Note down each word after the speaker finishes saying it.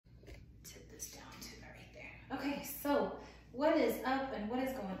Okay, so what is up and what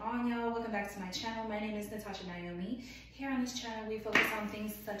is going on, y'all? Welcome back to my channel. My name is Natasha Naomi. Here on this channel, we focus on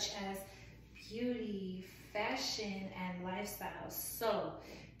things such as beauty, fashion, and lifestyle. So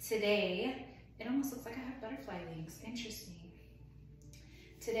today, it almost looks like I have butterfly wings. Interesting.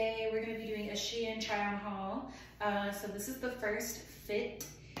 Today, we're going to be doing a SHEIN try-on haul. So this is the first fit.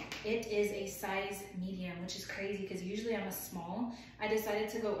 It is a size medium, which is crazy because usually I'm a small. I decided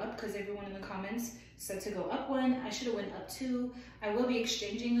to go up because everyone in the comments said to go up one. I should have went up two. I will be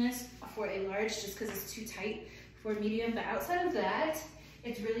exchanging this for a large just because it's too tight for medium. But outside of that,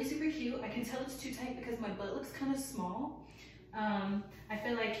 it's really super cute. I can tell it's too tight because my butt looks kind of small. I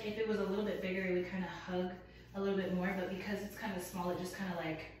feel like if it was a little bit bigger, it would kind of hug a little bit more. But because it's kind of small, it just kind of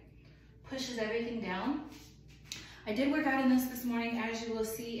like pushes everything down. I did work out in this morning, as you will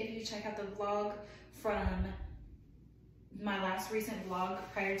see if you check out the vlog from my last recent vlog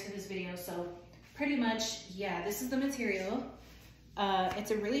prior to this video. So pretty much, yeah, this is the material.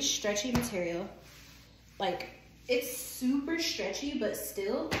 It's a really stretchy material. Like, it's super stretchy, but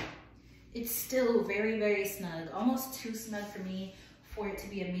still, it's still very, very snug. Almost too snug for me for it to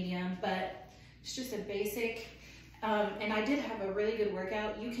be a medium, but it's just a basic. And I did have a really good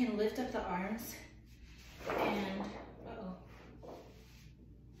workout. You can lift up the arms and,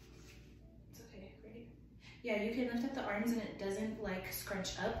 it's okay, ready? Yeah, you can lift up the arms and it doesn't like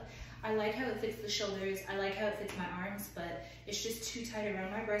scrunch up. I like how it fits the shoulders. I like how it fits my arms, but it's just too tight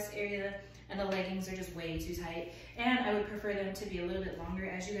around my breast area and the leggings are just way too tight. And I would prefer them to be a little bit longer.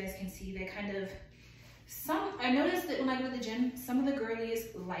 As you guys can see, they kind of, I noticed that when I go to the gym, some of the girlies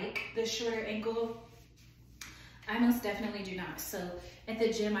like the shorter ankle. I most definitely do not. So at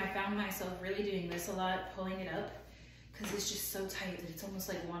the gym, I found myself really doing this a lot, pulling it up, because it's just so tight that it's almost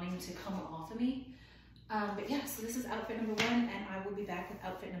like wanting to come off of me. But yeah, so this is outfit number one, and I will be back with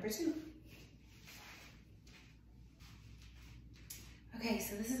outfit number two. Okay,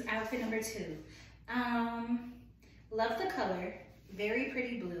 so this is outfit number two. Love the color, very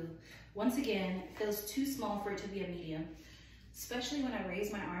pretty blue. Once again, it feels too small for it to be a medium, especially when I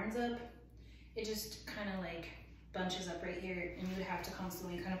raise my arms up. It just kind of like bunches up right here, and you would have to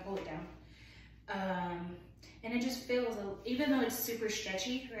constantly kind of pull it down. And it just feels, even though it's super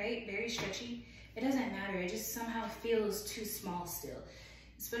stretchy, right, very stretchy, it doesn't matter. It just somehow feels too small still,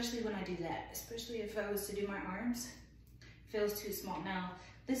 especially when I do that, especially if I was to do my arms, it feels too small. Now,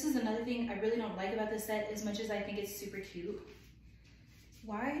 this is another thing I really don't like about this set as much as I think it's super cute.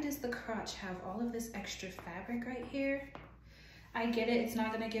 Why does the crotch have all of this extra fabric right here? I get it, it's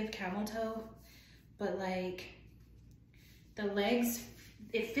not gonna give camel toe, but like the legs,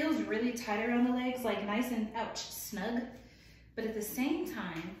 it feels really tight around the legs, like nice and ouch, snug. But at the same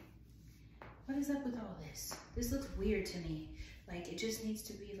time, what is up with all this? This looks weird to me. Like it just needs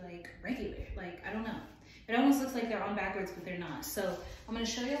to be like regular. Like, I don't know. It almost looks like they're on backwards, but they're not. So I'm gonna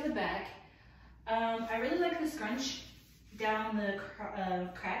show you the back. I really like the scrunch down the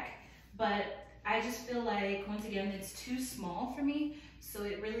crack, but I just feel like, once again, it's too small for me. So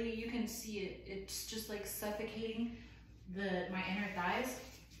it really, you can see it, it's just like suffocating my inner thighs.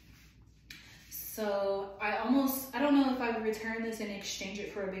 So I don't know if I would return this and exchange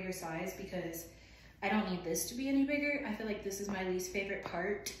it for a bigger size because I don't need this to be any bigger. I feel like this is my least favorite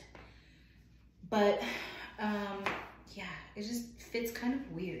part. But yeah, it just fits kind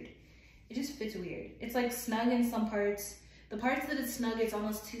of weird. It just fits weird. It's like snug in some parts. The parts that it's snug, it's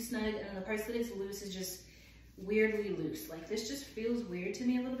almost too snug, and then the parts that it's loose is just weirdly loose. Like this just feels weird to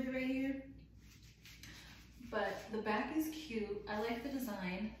me a little bit right here. But the back is cute. I like the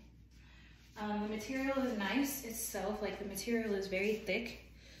design. The material is nice itself. Like the material is very thick.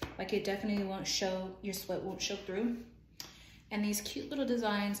 Like it definitely won't show, your sweat won't show through. And these cute little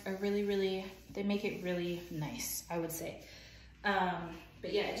designs are really, really, they make it really nice, I would say.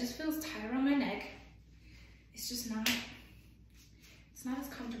 But yeah, it just feels tight around my neck. It's just not, it's not as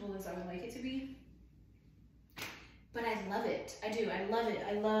comfortable as I would like it to be. But I love it. I do, I love it.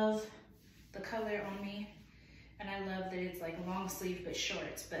 I love the color on me. And I love that it's like long sleeve but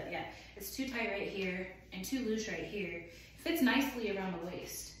short. But yeah, it's too tight right here and too loose right here. It fits nicely around the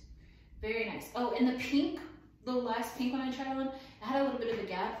waist. Very nice. Oh, and the pink, the last pink one I tried on, it had a little bit of a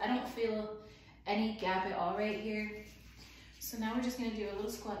gap. I don't feel any gap at all right here. So now we're just gonna do a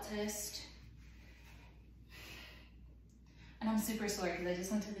little squat test. And I'm super sore because I just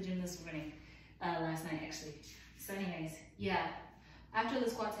went to the gym this morning, last night actually. So anyways, yeah, after the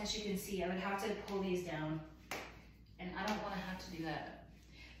squat test, you can see I would have to pull these down. And I don't want to have to do that.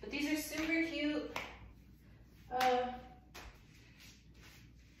 But these are super cute.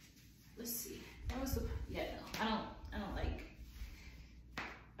 Let's see. That was the, yeah, no, I don't like,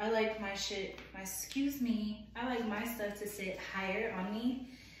 I like my I like my stuff to sit higher on me.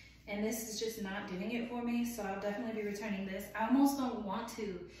 And this is just not doing it for me. So I'll definitely be returning this. I almost don't want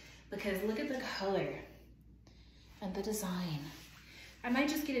to because look at the color and the design. I might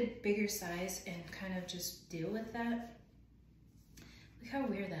just get a bigger size and kind of just deal with that. Look how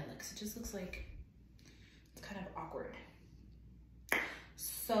weird that looks. It just looks like it's kind of awkward.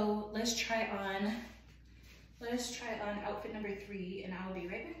 So let's try on outfit number 3 and I'll be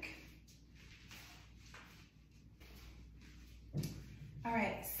right back. All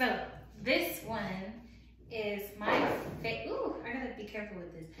right, so this one is my favorite. Ooh, I gotta be careful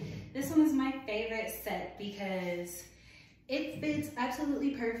with this. This one is my favorite set because it fits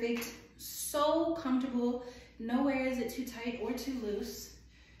absolutely perfect. So comfortable. Nowhere is it too tight or too loose.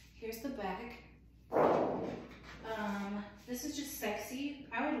 Here's the back. This is just sexy.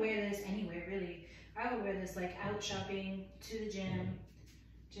 I would wear this anywhere, really. I would wear this like out shopping, to the gym,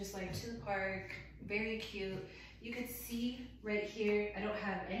 just like to the park. Very cute. You could see right here, I don't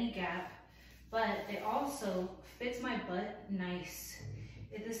have any gap, but it also fits my butt nice.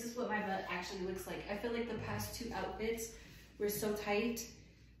 This is what my butt actually looks like. I feel like the past 2 outfits were so tight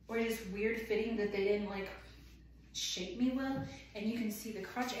or just weird fitting that they didn't like shape me well. And you can see the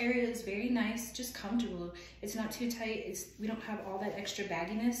crotch area is very nice, just comfortable. It's not too tight. We don't have all that extra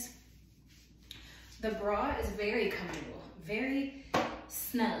bagginess. The bra is very comfortable, very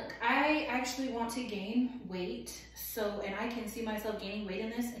snug. I actually want to gain weight, and I can see myself gaining weight in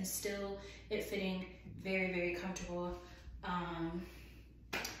this and still it fitting very, very comfortable.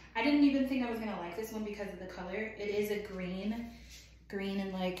 I didn't even think I was gonna like this one because of the color. It is a green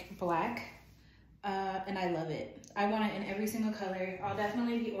and like black, and I love it. I want it in every single color. I'll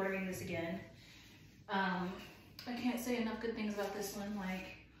definitely be ordering this again. I can't say enough good things about this one.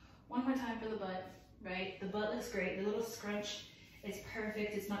 Like, one more time for the butt, right? The butt looks great. The little scrunch is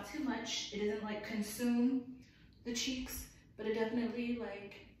perfect. It's not too much. It doesn't like consume the cheeks, but it definitely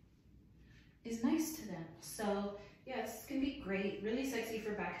like is nice to them. So yes, it's gonna be great. Really sexy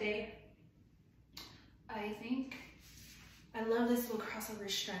for back day. I think I love this little crossover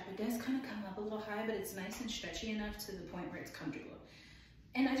strap. It does kind of come up a little high, but it's nice and stretchy enough to the point where it's comfortable.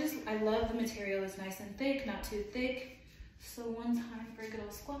 And I love the material. It's nice and thick, not too thick. So one time for a good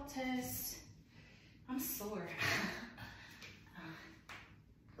old squat test. I'm sore.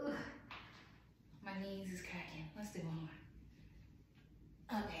 My knees is cracking. Let's do one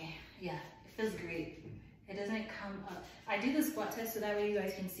more. Okay, yeah, it feels great. It doesn't come up. I do the squat test so that way you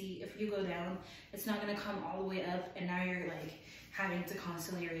guys can see if you go down, it's not gonna come all the way up and now you're like having to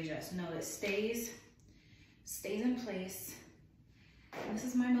constantly readjust. No, it stays in place. And this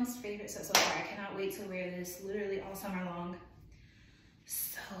is my most favorite set so far. I cannot wait to wear this literally all summer long.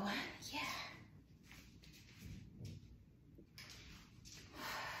 So yeah.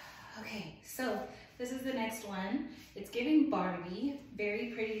 Okay, so this is the next one. It's giving Barbie,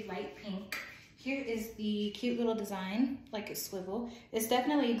 very pretty light pink. Here is the cute little design, like a swivel. It's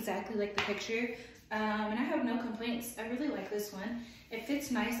definitely exactly like the picture, and I have no complaints. I really like this one. It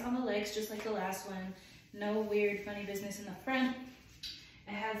fits nice on the legs, just like the last one. No weird funny business in the front.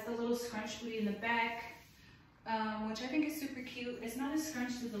 It has the little scrunch booty in the back, which I think is super cute. It's not as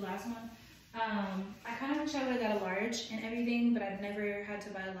scrunched as the last one. I kind of wish I would have got a large and everything, but I've never had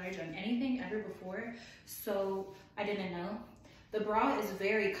to buy a large on anything ever before, so I didn't know. The bra is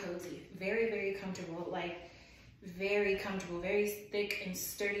very cozy, very, very comfortable, like very comfortable, very thick and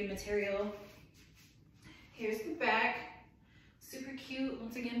sturdy material. Here's the back, super cute,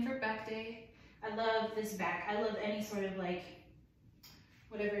 once again for back day. I love this back. I love any sort of like,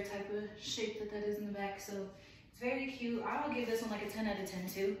 whatever type of shape that is in the back, so it's very cute. I'll give this one like a 10 out of 10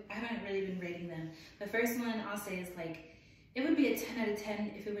 too. I haven't really been rating them. The first one I'll say is like, it would be a 10 out of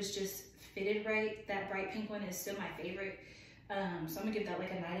 10 if it was just fitted right. That bright pink one is still my favorite. So I'm gonna give that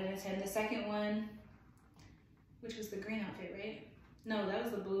like a 9 out of 10. The second one, which was the green outfit, right? No, that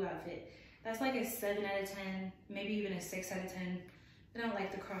was the blue outfit. That's like a 7 out of 10, maybe even a 6 out of 10. I don't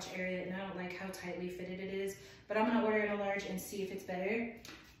like the crotch area and I don't like how tightly fitted it is, but I'm gonna order it a large and see if it's better.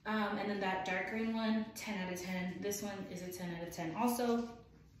 And then that dark green one, 10 out of 10. This one is a 10 out of 10 also.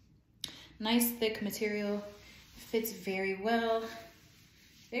 Nice thick material, fits very well.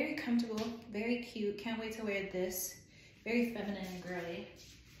 Very comfortable, very cute. Can't wait to wear this. Very feminine and girly.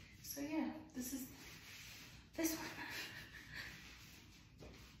 So yeah, this is this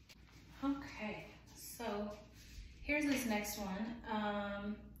one. Okay, so here's this next one.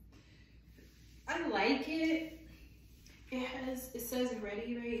 I like it. It says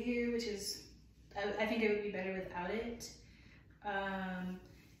ready right here, which is, I think it would be better without it.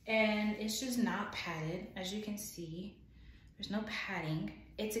 And it's just not padded, as you can see. There's no padding.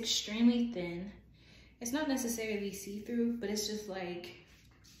 It's extremely thin. It's not necessarily see-through, but it's just like,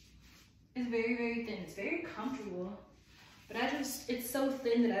 it's very, very thin. It's very comfortable, but it's so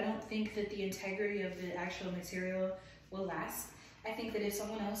thin that I don't think that the integrity of the actual material will last. I think that if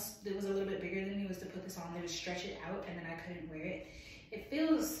someone else that was a little bit bigger than me was to put this on, they would stretch it out and then I couldn't wear it.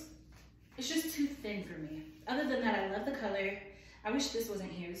 It's just too thin for me. Other than that, I love the color. I wish this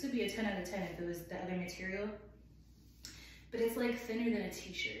wasn't here. This would be a 10 out of 10 if it was the other material. But it's like thinner than a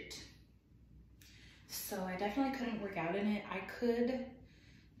t-shirt. So I definitely couldn't work out in it. I could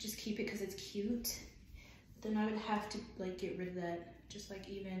just keep it because it's cute. But then I would have to like get rid of that. I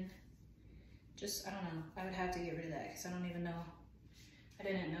don't know. I would have to get rid of that because I don't even know. I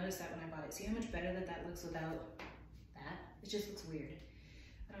didn't notice that when I bought it. See how much better that looks without that? It just looks weird.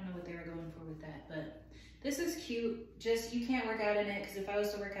 I don't know what they were going for with that, but this is cute. Just, you can't work out in it because if I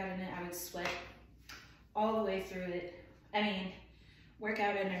was to work out in it, I would sweat all the way through it. I mean, work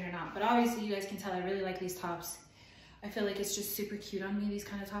out in it or not. But obviously you guys can tell I really like these tops. I feel like it's just super cute on me, these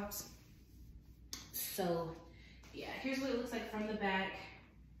kind of tops. So yeah, here's what it looks like from the back.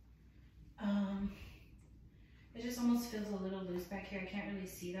 It just almost feels a little loose back here. I can't really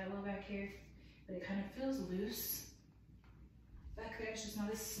see that well back here, but it kind of feels loose. Back there, it's just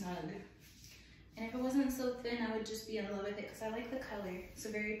not as snug. And if it wasn't so thin, I would just be in love with it because I like the color. It's a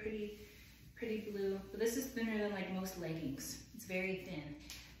very pretty blue, but this is thinner than like most leggings. It's very thin.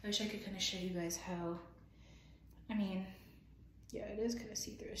 I wish I could kind of show you guys how, I mean, yeah, it is kind of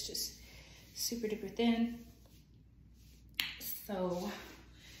see-through. It's just super duper thin. So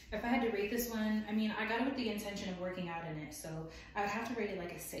if I had to rate this one, I mean, I got it with the intention of working out in it, so I would have to rate it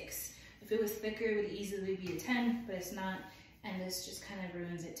like a 6. If it was thicker, it would easily be a 10, but it's not, and this just kind of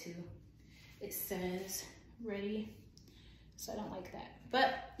ruins it too. It says ready, so I don't like that.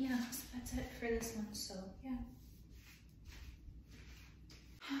 But yeah, so that's it for this one, so yeah.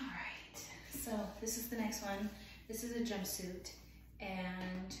 All right, so this is the next one. This is a jumpsuit,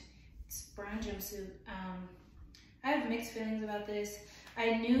 and it's a brown jumpsuit. I have mixed feelings about this.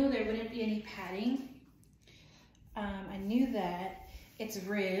 I knew there wouldn't be any padding. I knew that. It's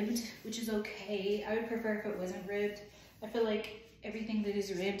ribbed, which is okay. I would prefer if it wasn't ribbed. I feel like everything that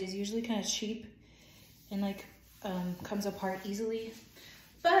is ribbed is usually kind of cheap and like comes apart easily.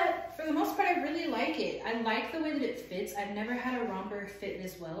 But for the most part, I really like it. I like the way that it fits. I've never had a romper fit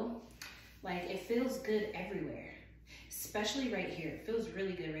this well. Like, it feels good everywhere, especially right here. It feels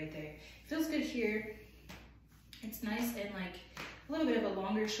really good right there. It feels good here. It's nice and like a little bit of a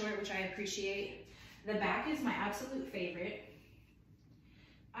longer short, which I appreciate. The back is my absolute favorite.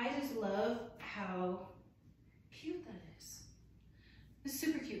 I just love how cute that is. It's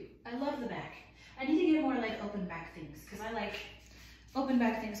super cute. I love the back. I need to get more like open back things because I like open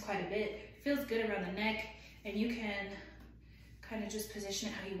back things quite a bit. It feels good around the neck and you can kind of just position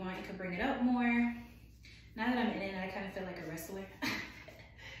it how you want. You can bring it up more. Now that I'm in it, I kind of feel like a wrestler.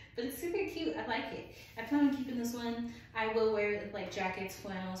 But it's super cute. I like it. I plan on keeping this one. I will wear it with like jackets,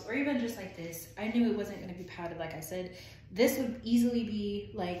 flannels, or even just like this. I knew it wasn't going to be padded, like I said. This would easily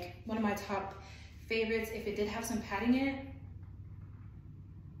be like one of my top favorites if it did have some padding in it.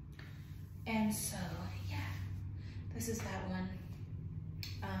 And so, yeah, this is that one.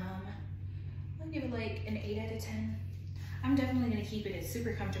 I'll give it like an 8 out of 10. I'm definitely going to keep it. It's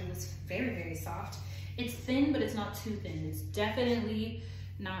super comfortable. It's very, very soft. It's thin, but it's not too thin. It's definitely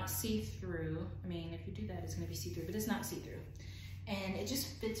not see-through. I mean, if you do that, it's going to be see-through, but it's not see-through. And it just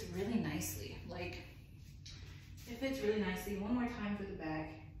fits really nicely. Like, it fits really nicely. One more time for the back.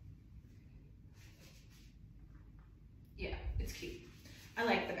 Yeah, it's cute. I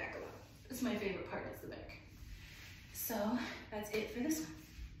like the back a lot. It's my favorite part, is the back. So that's it for this one.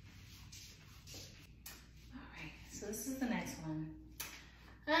 All right, so this is the next one.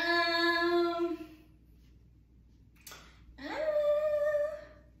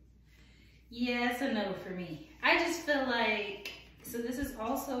 Yes and no for me. I just feel like, so this is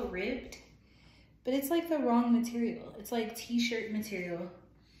also ribbed, but it's like the wrong material. It's like t-shirt material.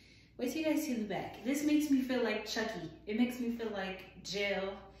 Wait till you guys see the back. This makes me feel like Chucky. It makes me feel like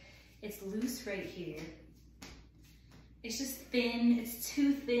jail. It's loose right here. It's just thin. It's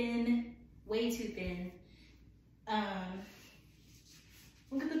too thin, way too thin.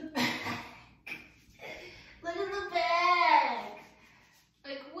 Look at the back. Look at the back.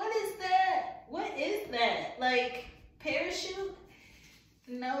 Like, what is that? What is that? Like, parachute?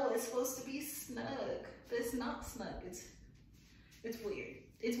 No, it's supposed to be snug, but it's not snug. It's weird.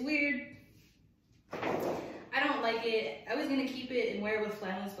 It's weird. I don't like it. I was gonna keep it and wear it with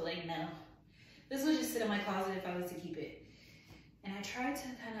flannels, but like, no. This would just sit in my closet if I was to keep it. And I tried to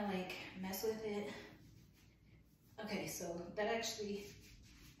kind of like mess with it. Okay, so that actually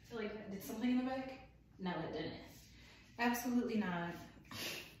back? No, it didn't. Absolutely not.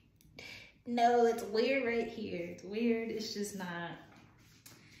 No, it's weird right here. It's weird. It's just not.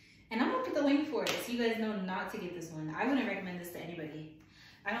 And I'm gonna put the link for it so you guys know not to get this one. I wouldn't recommend this to anybody.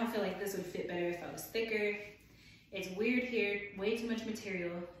 I don't feel like this would fit better if I was thicker. It's weird here, way too much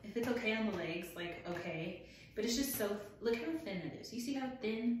material. If it's okay on the legs, like okay. But it's just so, look how thin it is. You see how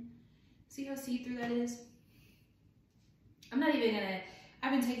thin? See how see-through that is? I'm not even gonna,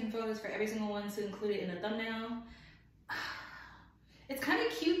 I've been taking photos for every single one to include it in the thumbnail. It's kind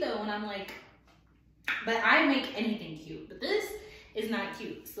of cute though when I'm like, but I make anything cute. But this is not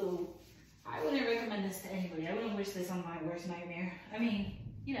cute. So I wouldn't recommend this to anybody. I wouldn't wish this on my worst nightmare. I mean,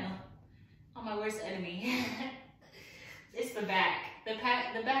 you know, on my worst enemy. It's the back. The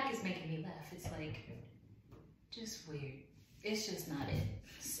back is making me laugh. It's like, just weird. It's just not it,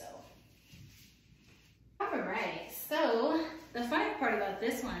 so. All right, so the funny part about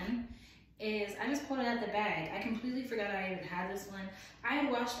this one is I just pulled it out the bag. I completely forgot I even had this one. I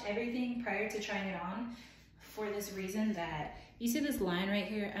had washed everything prior to trying it on for this reason that, you see this line right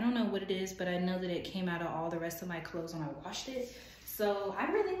here? I don't know what it is, but I know that it came out of all the rest of my clothes when I washed it. So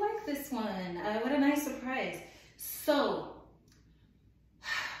I really like this one. What a nice surprise. So,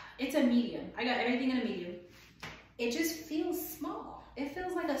 it's a medium. I got everything in a medium. It just feels small. It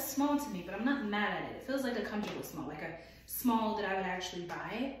feels like a small to me, but I'm not mad at it. It feels like a comfortable small, like a small that I would actually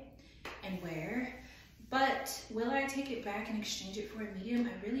buy and wear. But will I take it back and exchange it for a medium?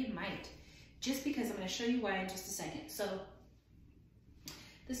 I really might, just because I'm gonna show you why in just a second. So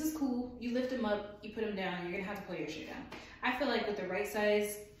this is cool. You lift them up, you put them down, you're gonna have to pull your shirt down. I feel like with the right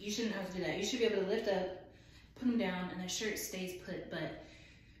size, you shouldn't have to do that. You should be able to lift up, put them down, and the shirt stays put. But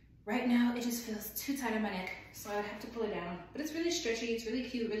right now, it just feels too tight on my neck, so I would have to pull it down. But it's really stretchy, it's really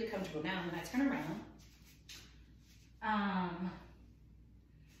cute, really comfortable. Now, when I turn around,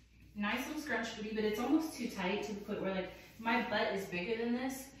 nice little scrunch booty, but it's almost too tight to the point where, like, my butt is bigger than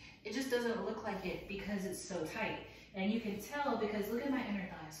this. It just doesn't look like it because it's so tight. And you can tell because look at my inner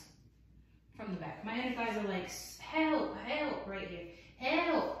thighs from the back. My inner thighs are like, help, help, right here.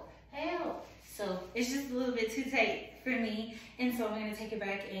 Help, help. So it's just a little bit too tight for me. And so I'm gonna take it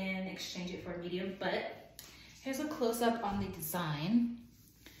back and exchange it for a medium. But here's a close-up on the design.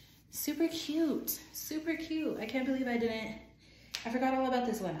 Super cute, super cute. I can't believe I forgot all about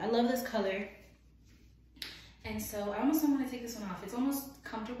this one. I love this color. And so I almost don't wanna take this one off. It's almost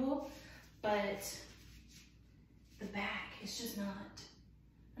comfortable, but the back is just not,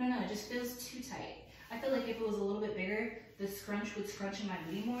 I don't know, it just feels too tight. I feel like if it was a little bit bigger, the scrunch would scrunch in my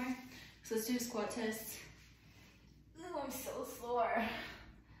booty more. So let's do a squat test. Ooh, I'm so sore.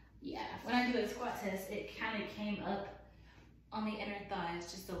 Yeah, when I do a squat test, it kind of came up on the inner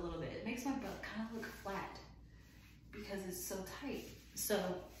thighs just a little bit. It makes my butt kind of look flat because it's so tight. So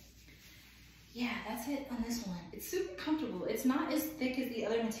yeah, that's it on this one. It's super comfortable. It's not as thick as the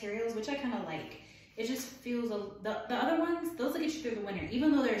other materials, which I kind of like. It just feels, the other ones, those will get you through the winter.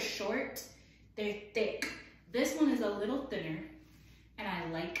 Even though they're short, they're thick. This one is a little thinner, and I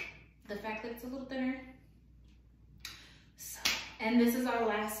like the fact that it's a little thinner. So, and this is our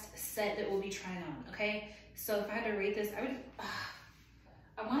last set that we'll be trying on, okay? So if I had to rate this,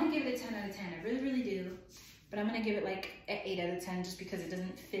 I want to give it a 10 out of 10. I really, really do. But I'm going to give it like an 8 out of 10 just because it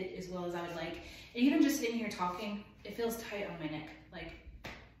doesn't fit as well as I would like. And even just sitting here talking, it feels tight on my neck. Like,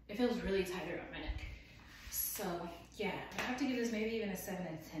 it feels really tighter on my neck. So yeah, I have to give this maybe even a 7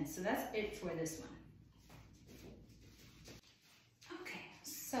 out of 10. So that's it for this one. Okay,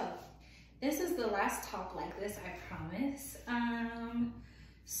 so this is the last top like this, I promise.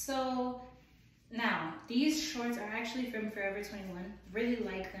 So now these shorts are actually from Forever 21. Really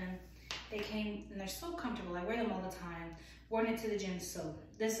like them. They came and they're so comfortable. I wear them all the time. Worn it to the gym, so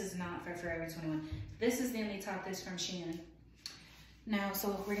this is not for Forever 21. This is the only top that's from SHEIN. Now,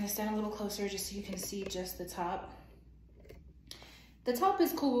 so we're gonna stand a little closer just so you can see just the top. The top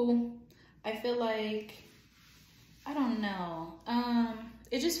is cool. I feel like, I don't know.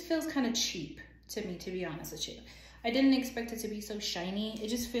 It just feels kind of cheap to me, to be honest with you. I didn't expect it to be so shiny. It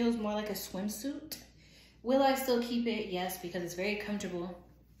just feels more like a swimsuit. Will I still keep it? Yes, because it's very comfortable.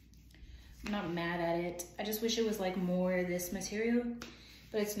 I'm not mad at it. I just wish it was like more this material,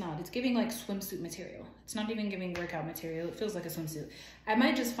 but it's not. It's giving like swimsuit material. It's not even giving workout material. It feels like a swimsuit. I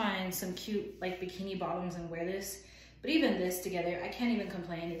might just find some cute like bikini bottoms and wear this, but even this together, I can't even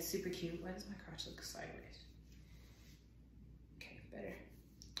complain. It's super cute. Why does my crotch look sideways? Okay, better.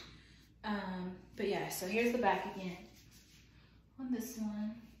 But yeah, so here's the back again on this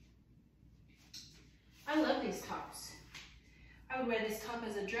one. I love these tops. I would wear this top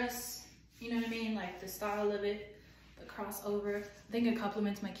as a dress. You know what I mean? Like the style of it, the crossover. I think it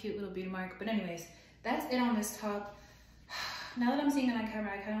complements my cute little beauty mark. But anyways, that's it on this top. Now that I'm seeing it on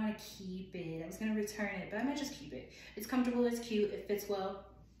camera, I kind of want to keep it. I was going to return it, but I might just keep it. It's comfortable, it's cute, it fits well,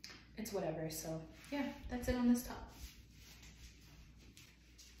 it's whatever. So yeah, that's it on this top.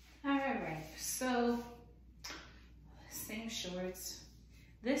 All right, so same shorts.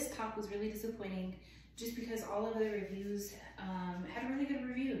 This top was really disappointing just because all of the reviews had really good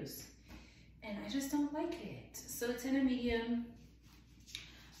reviews, and I just don't like it. So it's in a medium.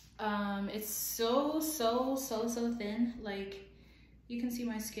 It's so thin. Like, you can see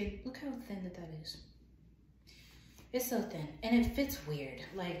my skin. Look how thin that is. It's so thin, and it fits weird.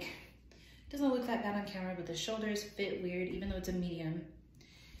 Like, it doesn't look that bad on camera, but the shoulders fit weird, even though it's a medium.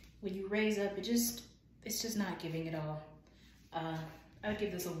 When you raise up, it's just not giving it all. I would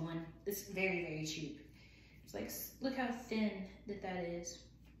give this a 1. It's very cheap. It's like, look how thin that is.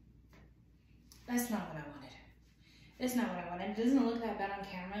 That's not what I wanted. It's not what I wanted. It doesn't look that bad on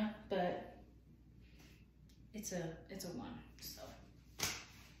camera, but it's a 1, so.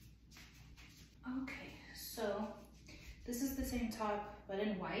 Okay, so this is the same top, but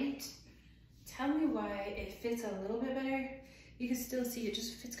in white. Tell me why it fits a little bit better. You can still see it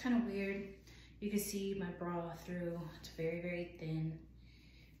just fits kind of weird. You can see my bra through. It's very thin.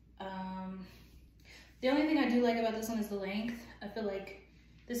 The only thing I do like about this one is the length. I feel like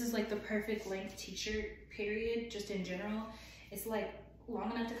this is like the perfect length t-shirt, period, just in general. It's like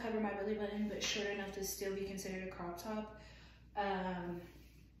long enough to cover my belly button, but short enough to still be considered a crop top.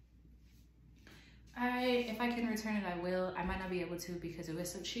 If I can return it, I will. I might not be able to because it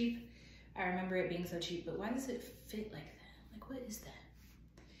was so cheap. I remember it being so cheap, but why does it fit like that? Like, what is that?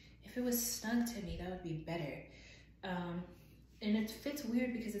 If it was snug to me, that would be better. And it fits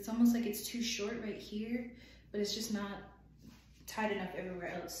weird because it's almost like it's too short right here, but it's just not tight enough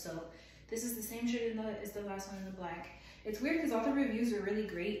everywhere else. So this is the same shirt as the last one in the black. It's weird because all the reviews were really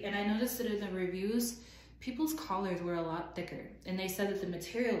great, and I noticed that in the reviews, people's collars were a lot thicker, and they said that the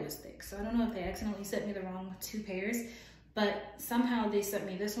material was thick. So I don't know if they accidentally sent me the wrong 2 pairs, but somehow they sent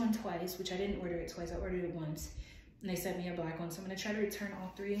me this one twice, which I didn't order it twice, I ordered it once, and they sent me a black one. So I'm gonna try to return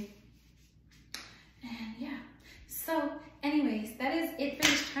all 3. And yeah, so anyways, that is it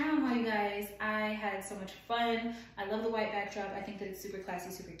for this try on haul, you guys. I had so much fun. I love the white backdrop. I think that it's super classy,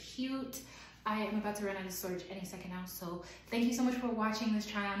 super cute. I am about to run out of storage any second now, so thank you so much for watching this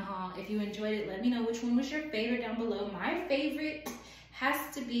try on haul. If you enjoyed it, let me know which one was your favorite down below. My favorite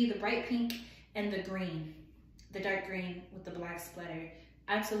has to be the bright pink and the green, the dark green with the black splatter.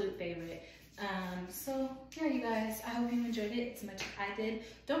 Absolute favorite. So yeah, you guys, I hope you enjoyed it as much as I did.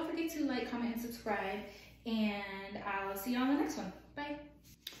 Don't forget to like, comment, and subscribe, and I'll see you on the next one. Bye.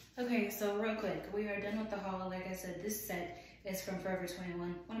 Okay, so real quick, we are done with the haul. Like I said, this set is from Forever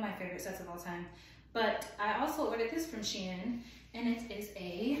 21, one of my favorite sets of all time. But I also ordered this from SHEIN, and it is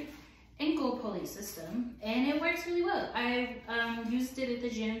a ankle pulley system, and it works really well. I used it at the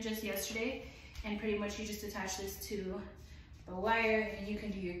gym just yesterday, and pretty much you just attach this to the wire, and you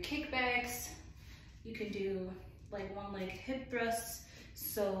can do your kickbacks. You can do like one leg hip thrusts.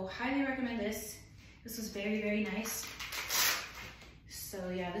 So highly recommend this. This was very nice. So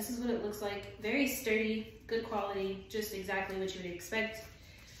yeah, this is what it looks like. Very sturdy, good quality, just exactly what you would expect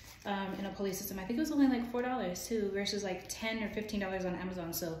in a pulley system. I think it was only like $4 too, versus like $10 or $15 on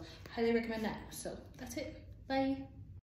Amazon. So highly recommend that. So that's it. Bye.